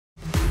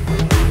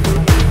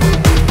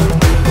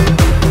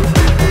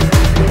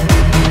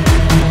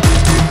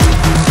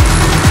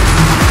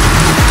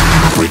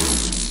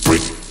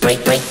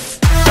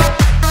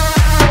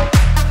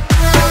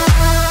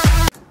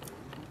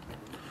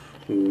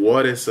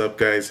What is up,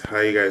 guys?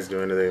 How you guys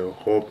doing today?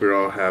 Hope you're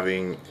all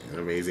having an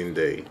amazing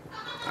day.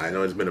 I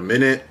know it's been a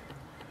minute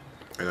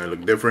and I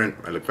look different.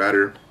 I look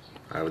fatter.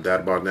 I have a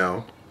dad bod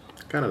now.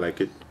 Kind of like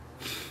it.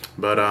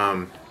 But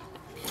I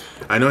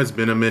know it's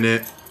been a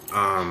minute.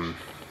 Last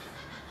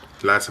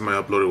time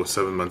I uploaded was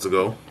 7 months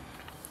ago.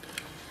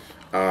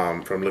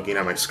 From looking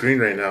at my screen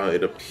right now,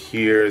 it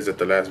appears that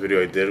the last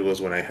video I did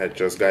was when I had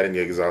just gotten the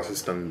exhaust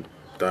system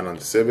done on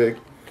the Civic.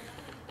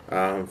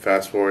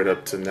 Fast forward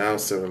up to now,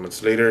 7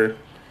 months later.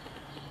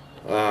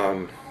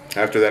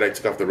 After that, I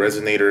took off the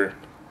resonator.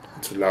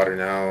 It's louder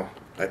now.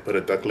 I put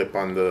a duck lip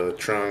on the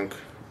trunk.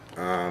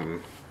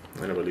 And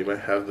I believe I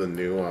have the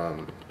new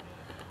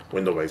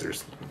window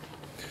visors.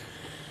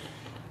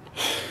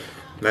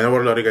 And I know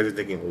what a lot of you guys are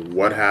thinking.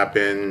 What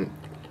happened?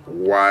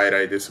 Why did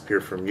I disappear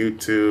from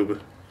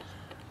YouTube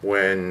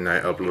when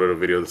I uploaded a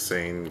video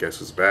saying guess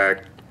who's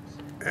back?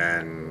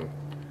 And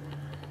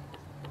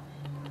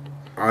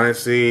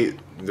honestly,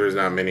 there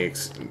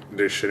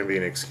shouldn't be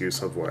an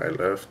excuse of why I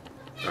left.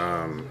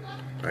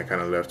 I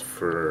kind of left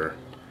for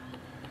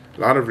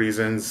a lot of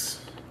reasons: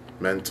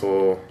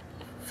 mental,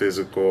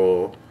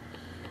 physical,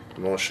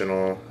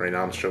 emotional. Right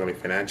now I'm struggling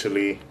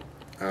financially.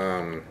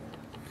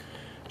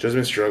 Just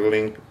been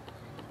struggling.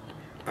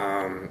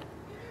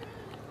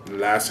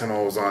 Last time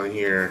I was on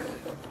here,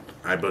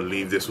 I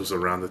believe this was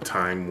around the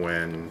time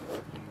when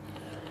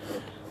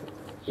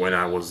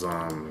I was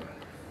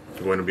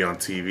going to be on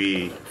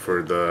TV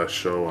for the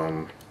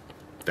show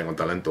Tengo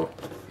Talento.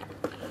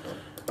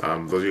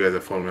 Those of you guys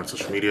that follow me on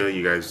social media,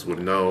 you guys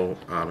would know.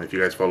 If you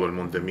guys follow El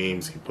Monte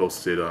Memes, he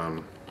posted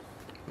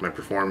my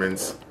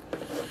performance.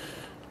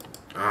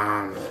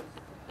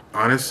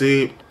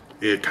 Honestly,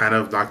 it kind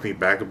of knocked me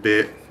back a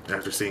bit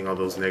after seeing all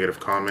those negative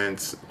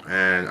comments.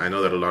 And I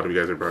know that a lot of you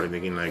guys are probably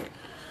thinking like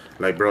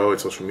bro,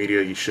 it's social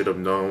media. You should have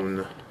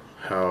known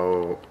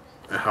how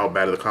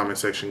bad the comment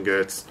section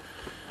gets,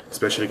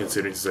 especially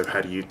considering since I've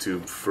had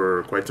YouTube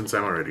for quite some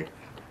time already.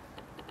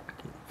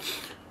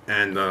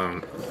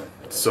 And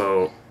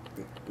so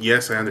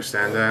yes, I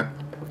understand that,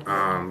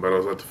 but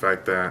also the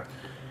fact that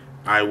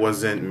I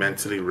wasn't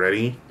mentally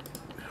ready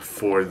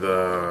for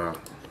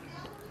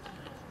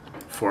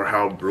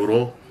how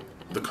brutal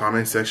the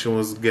comment section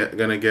was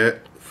gonna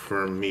get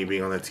for me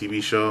being on that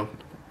TV show.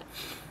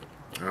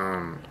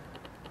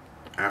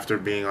 After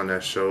being on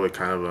that show, it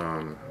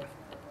kind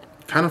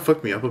of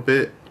fucked me up a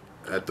bit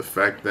at the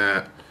fact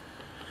that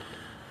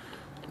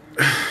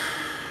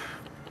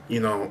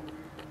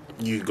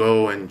you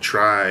go and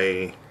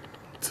try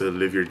to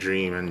live your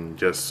dream and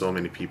just so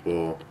many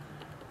people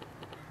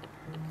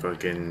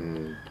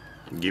fucking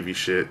give you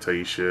shit, tell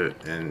you shit,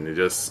 and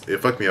it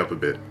fucked me up a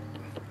bit,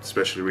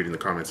 especially reading the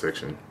comment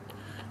section,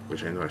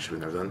 which I know I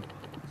shouldn't have done.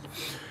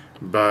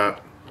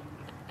 But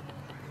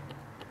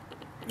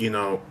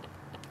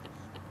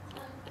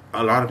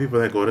a lot of people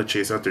that go to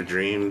chase out their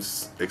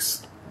dreams,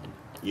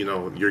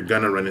 you're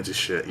gonna run into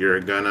shit. You're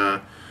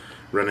gonna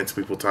run into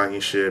people talking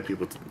shit,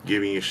 people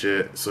giving you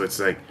shit. So it's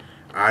like,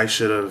 I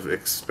should have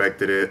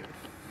expected it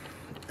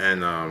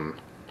and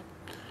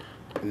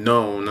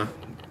known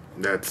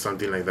that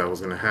something like that was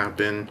gonna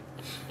happen.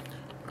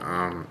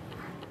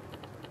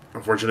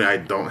 Unfortunately, I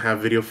don't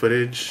have video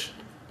footage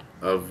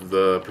of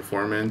the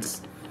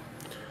performance.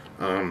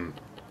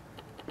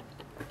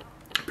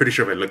 Pretty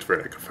sure if I looked for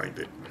it, I could find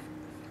it.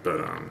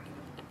 But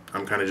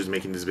I'm kind of just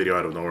making this video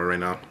out of nowhere right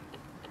now,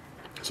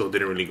 so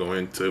didn't really go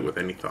into it with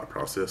any thought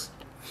process.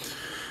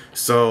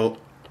 So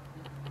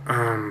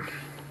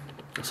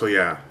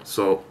yeah.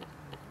 So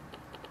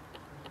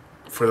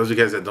for those of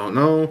you guys that don't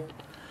know,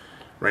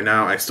 right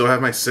now I still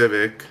have my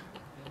Civic.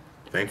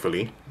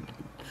 Thankfully,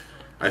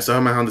 I still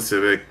have my Honda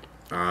Civic.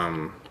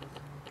 I'm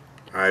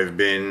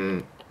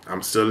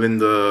still in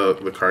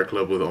the car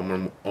club with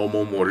Omo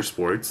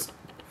Motorsports,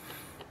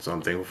 so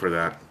I'm thankful for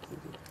that.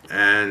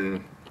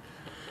 And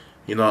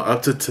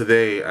up to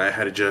today,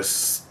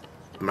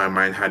 my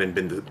mind hadn't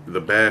been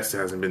the best. It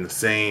hasn't been the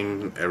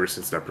same ever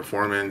since that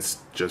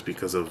performance, just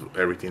because of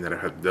everything that I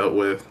had dealt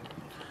with.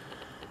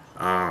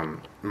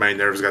 My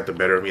nerves got the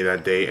better of me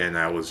that day, and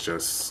I was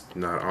just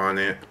not on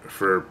it.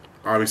 For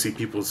obviously,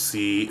 people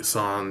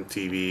saw on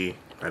TV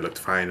I looked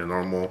fine and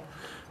normal,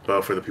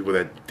 but for the people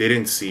that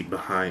didn't see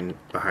behind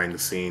the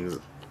scenes,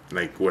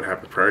 like what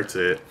happened prior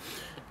to it,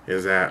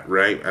 is that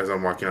right as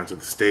I'm walking onto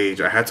the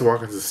stage, I had to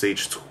walk onto the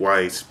stage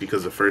twice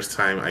because the first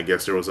time, I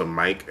guess there was a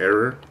mic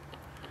error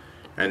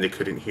and they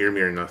couldn't hear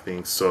me or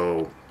nothing,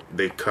 so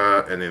they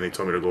cut and then they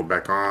told me to go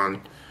back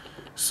on.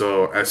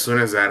 So as soon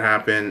as that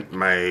happened,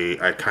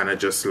 I kind of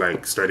just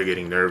like started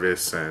getting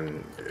nervous,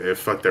 and it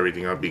fucked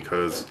everything up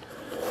because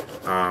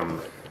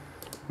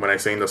when I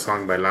sang the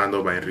song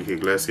Bailando by Enrique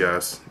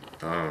Iglesias,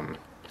 I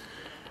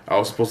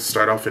was supposed to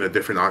start off in a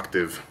different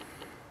octave.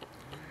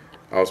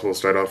 I was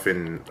supposed to start off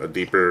in a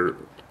deeper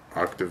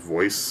octave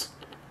voice,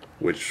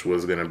 which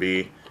was gonna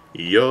be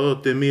Yo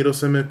te miro,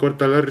 se me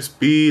corta la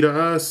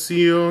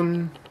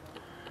respiración.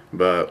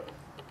 But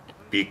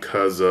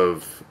because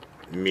of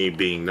me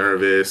being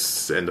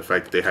nervous and the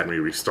fact that they had me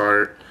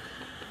restart,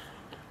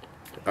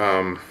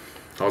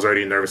 I was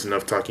already nervous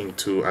enough talking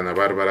to Ana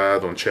Barbara,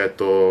 Don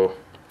Cheto,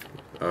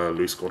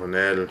 Luis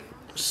Coronel,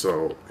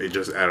 so it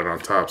just added on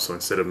top. So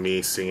instead of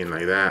me singing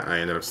like that, I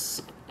ended up,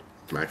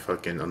 my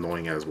fucking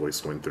annoying ass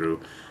voice went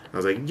through. I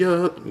was like,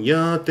 yo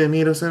te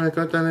miro, se me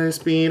corta la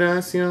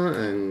respiración,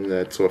 and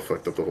that's what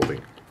fucked up the whole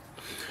thing.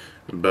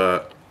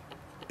 But,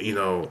 you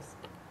know,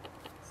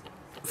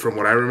 from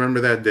what I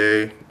remember that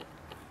day,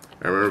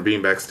 I remember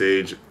being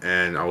backstage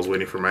and I was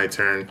waiting for my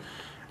turn.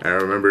 I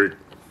remember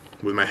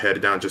with my head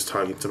down just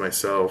talking to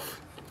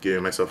myself,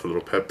 giving myself a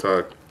little pep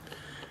talk.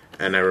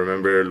 And I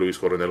remember Luis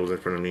Coronel was in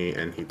front of me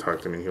and he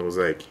talked to me and he was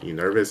like, you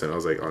nervous? And I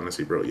was like,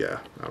 honestly, bro, yeah,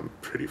 I'm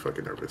pretty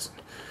fucking nervous.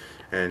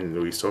 And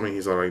Luis told me,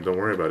 he's all like, don't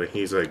worry about it.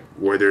 He's like,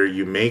 whether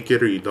you make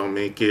it or you don't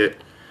make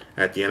it,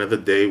 at the end of the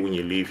day, when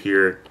you leave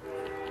here,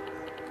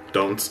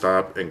 don't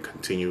stop and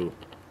continue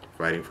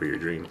fighting for your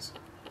dreams.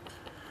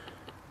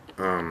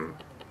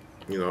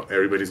 You know,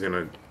 everybody's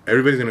gonna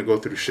go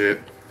through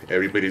shit.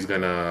 Everybody's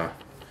gonna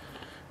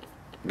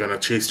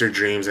chase their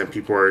dreams, and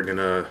people are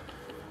gonna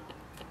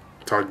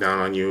talk down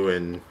on you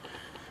and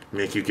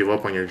make you give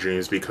up on your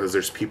dreams because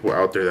there's people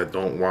out there that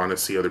don't want to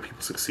see other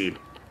people succeed.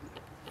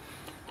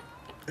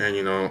 And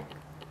you know,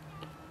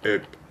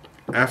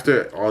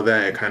 after all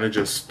that, it kind of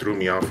just threw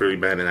me off really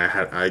bad, and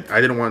I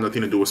didn't want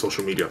nothing to do with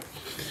social media.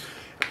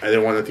 I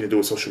didn't want nothing to do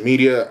with social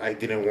media. I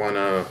didn't want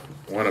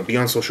to be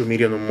on social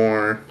media no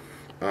more.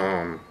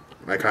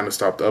 I kind of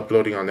stopped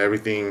uploading on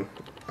everything.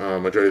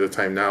 Majority of the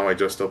time now, I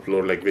just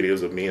upload like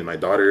videos of me and my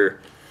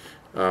daughter,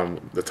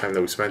 the time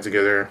that we spent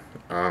together.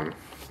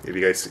 If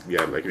you guys,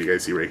 like if you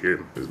guys see right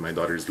here, this is my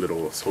daughter's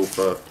little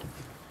sofa,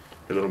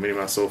 her little Minnie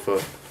Mouse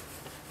sofa.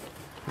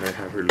 And I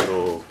have her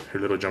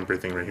little jumper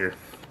thing right here.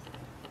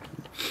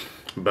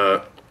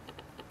 But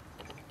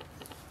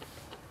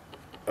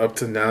up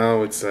to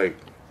now, it's like,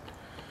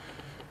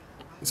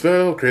 it's been a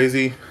little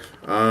crazy.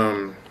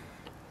 Am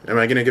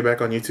I gonna get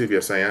back on YouTube?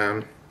 Yes, I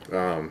am.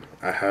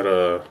 I had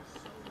a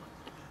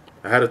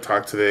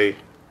talk today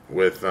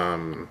with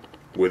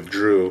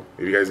Drew.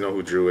 If you guys know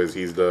who Drew is,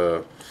 he's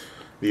the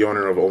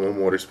owner of Omo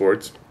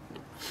Motorsports.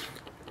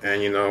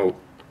 And you know,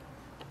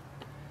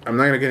 I'm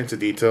not gonna get into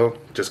detail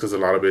just because a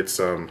lot of it's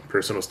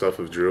personal stuff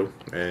with Drew,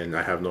 and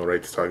I have no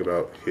right to talk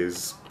about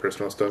his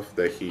personal stuff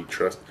that he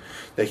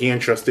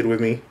entrusted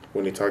with me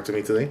when he talked to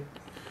me today.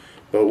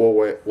 But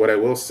what I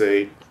will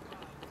say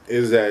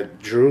is that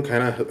Drew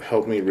kind of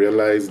helped me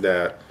realize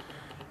that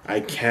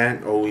I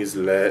can't always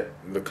let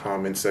the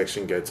comment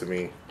section get to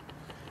me.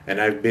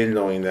 And I've been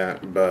knowing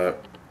that,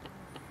 but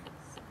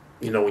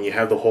you know, when you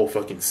have the whole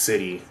fucking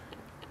city,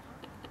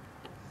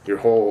 your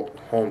whole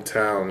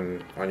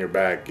hometown on your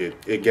back,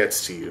 it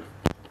gets to you.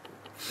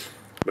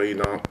 But you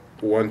know,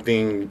 one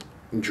thing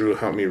Drew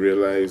helped me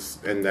realize,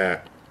 and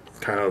that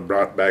kind of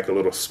brought back a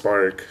little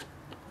spark,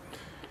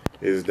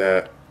 is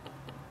that,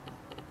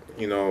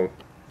 you know,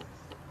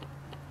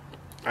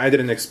 I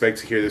didn't expect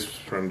to hear this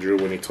from Drew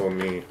when he told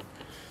me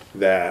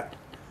that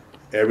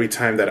every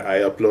time that I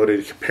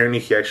uploaded, apparently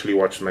he actually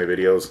watched my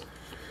videos,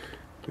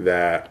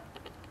 that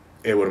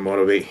it would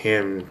motivate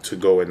him to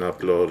go and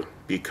upload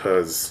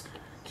because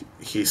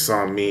he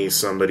saw me,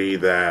 somebody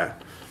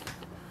that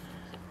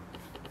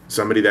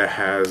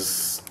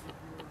has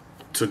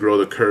to grow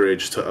the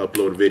courage to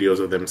upload videos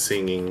of them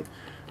singing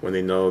when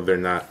they know they're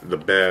not the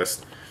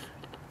best.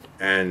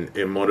 And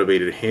it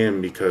motivated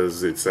him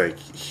because it's like,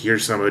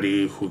 here's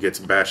somebody who gets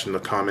bashed in the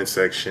comment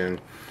section,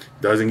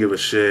 doesn't give a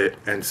shit,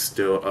 and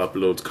still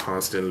uploads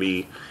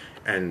constantly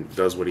and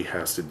does what he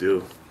has to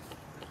do.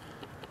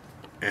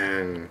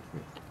 And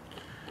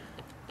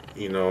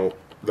you know,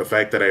 the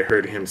fact that I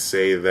heard him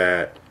say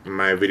that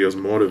my videos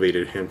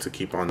motivated him to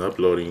keep on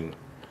uploading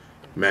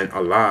meant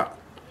a lot,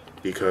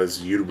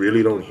 because you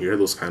really don't hear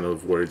those kind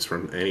of words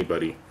from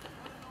anybody.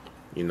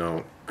 You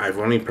know, I've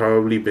only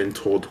probably been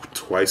told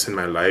twice in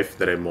my life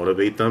that I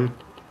motivate them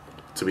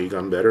to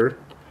become better.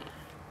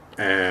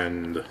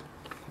 And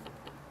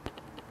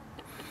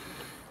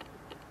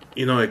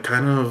you know, it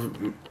kind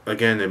of,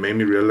 again, it made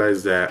me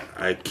realize that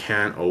I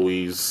can't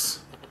always,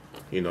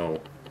 you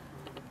know,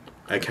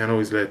 I can't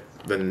always let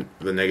the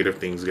negative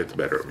things get the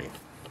better of me.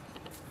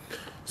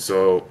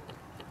 So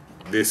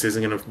this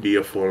isn't going to be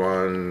a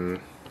full-on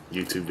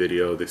YouTube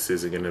video. This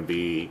isn't going to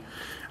be,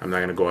 I'm not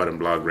going to go out and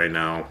vlog right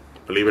now.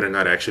 Believe it or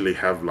not, I actually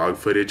have vlog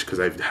footage because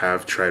I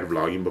have tried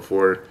vlogging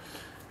before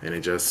and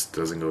it just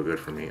doesn't go good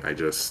for me. I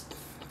just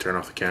turn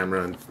off the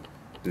camera and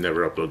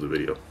never upload the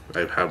video.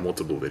 I have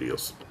multiple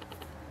videos.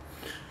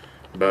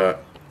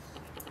 But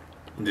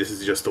this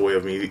is just a way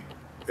of me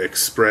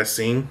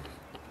expressing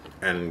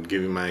and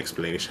giving my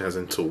explanation as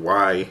into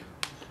why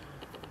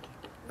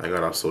I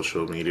got off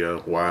social media,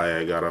 why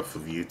I got off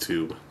of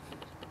YouTube.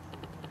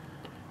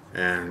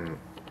 And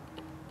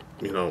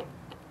you know,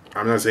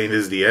 I'm not saying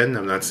this is the end.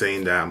 I'm not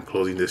saying that I'm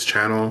closing this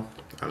channel.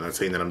 I'm not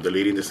saying that I'm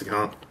deleting this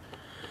account.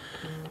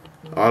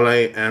 All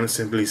I am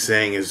simply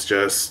saying is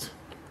just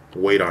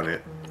wait on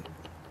it.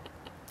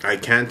 I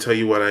can't tell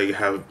you what I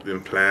have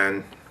been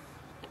planned.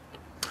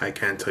 I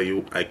can't tell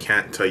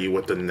you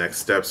what the next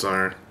steps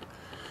are.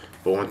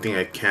 But one thing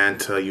I can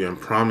tell you and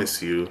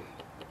promise you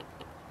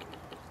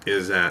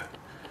is that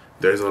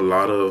there's a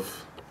lot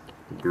of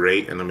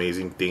great and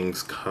amazing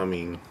things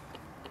coming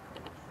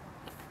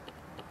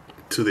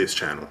to this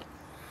channel.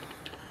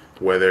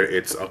 Whether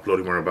it's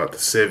uploading more about the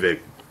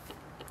Civic,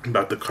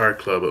 about the car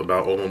club,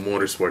 about Omo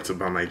Motorsports,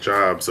 about my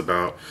jobs,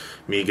 about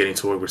me getting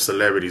to work with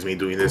celebrities, me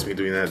doing this, me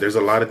doing that. There's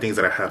a lot of things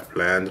that I have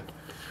planned.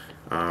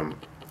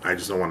 I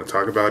just don't want to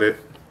talk about it.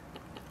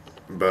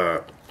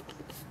 But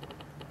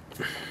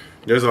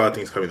there's a lot of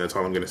things coming, that's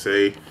all I'm going to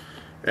say.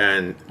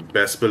 And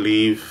best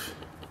believe,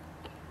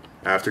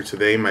 after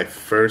today, my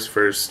first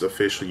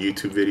official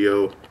YouTube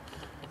video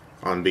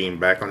on being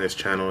back on this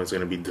channel is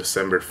going to be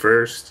December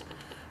 1st,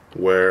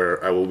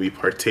 where I will be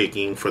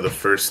partaking for the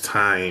first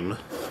time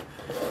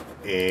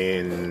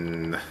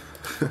in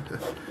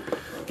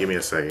give me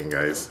a second,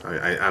 guys.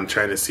 I'm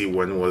trying to see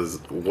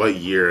what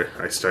year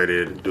I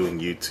started doing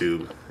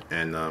YouTube,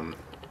 and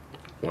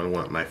when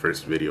what my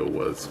first video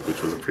was,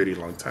 which was a pretty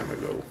long time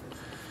ago.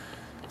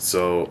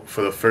 So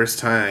for the first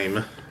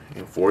time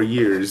in 4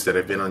 years that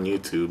I've been on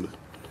YouTube,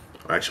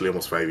 actually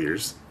almost 5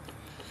 years,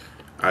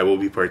 I will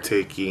be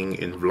partaking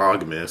in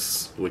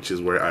Vlogmas, which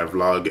is where I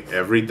vlog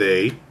every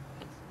day.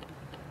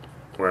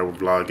 Where I will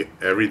vlog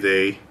every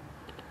day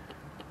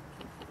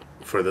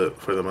for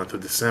the month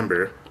of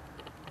December,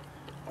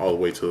 all the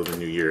way till the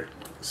new year.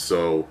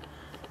 So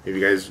if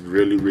you guys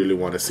really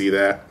want to see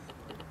that,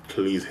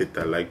 please hit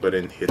that like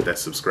button, hit that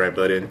subscribe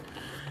button,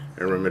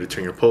 and remember to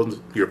turn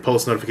your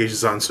post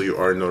notifications on so you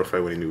are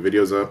notified when a new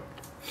video's up.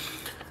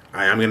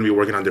 I am going to be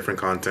working on different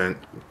content.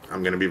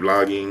 I'm going to be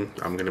vlogging.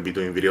 I'm going to be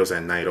doing videos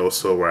at night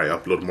also, where I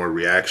upload more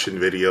reaction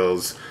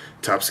videos,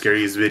 top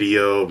scariest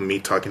video, me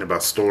talking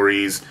about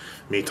stories,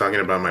 me talking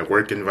about my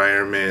work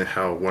environment,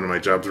 how one of my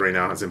jobs right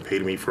now hasn't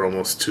paid me for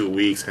almost 2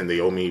 weeks and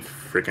they owe me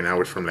freaking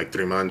hours from like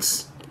 3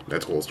 months.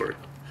 That's the whole story.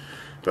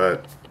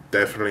 But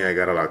definitely I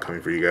got a lot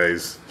coming for you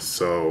guys.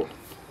 So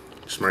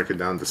just mark it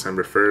down,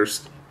 December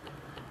 1st.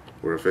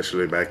 We're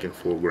officially back in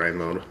full grind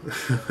mode.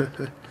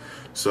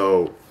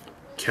 So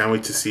can't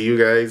wait to see you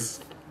guys.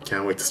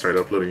 Can't wait to start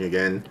uploading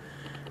again.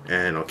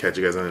 And I'll catch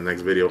you guys on the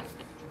next video.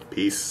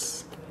 Peace.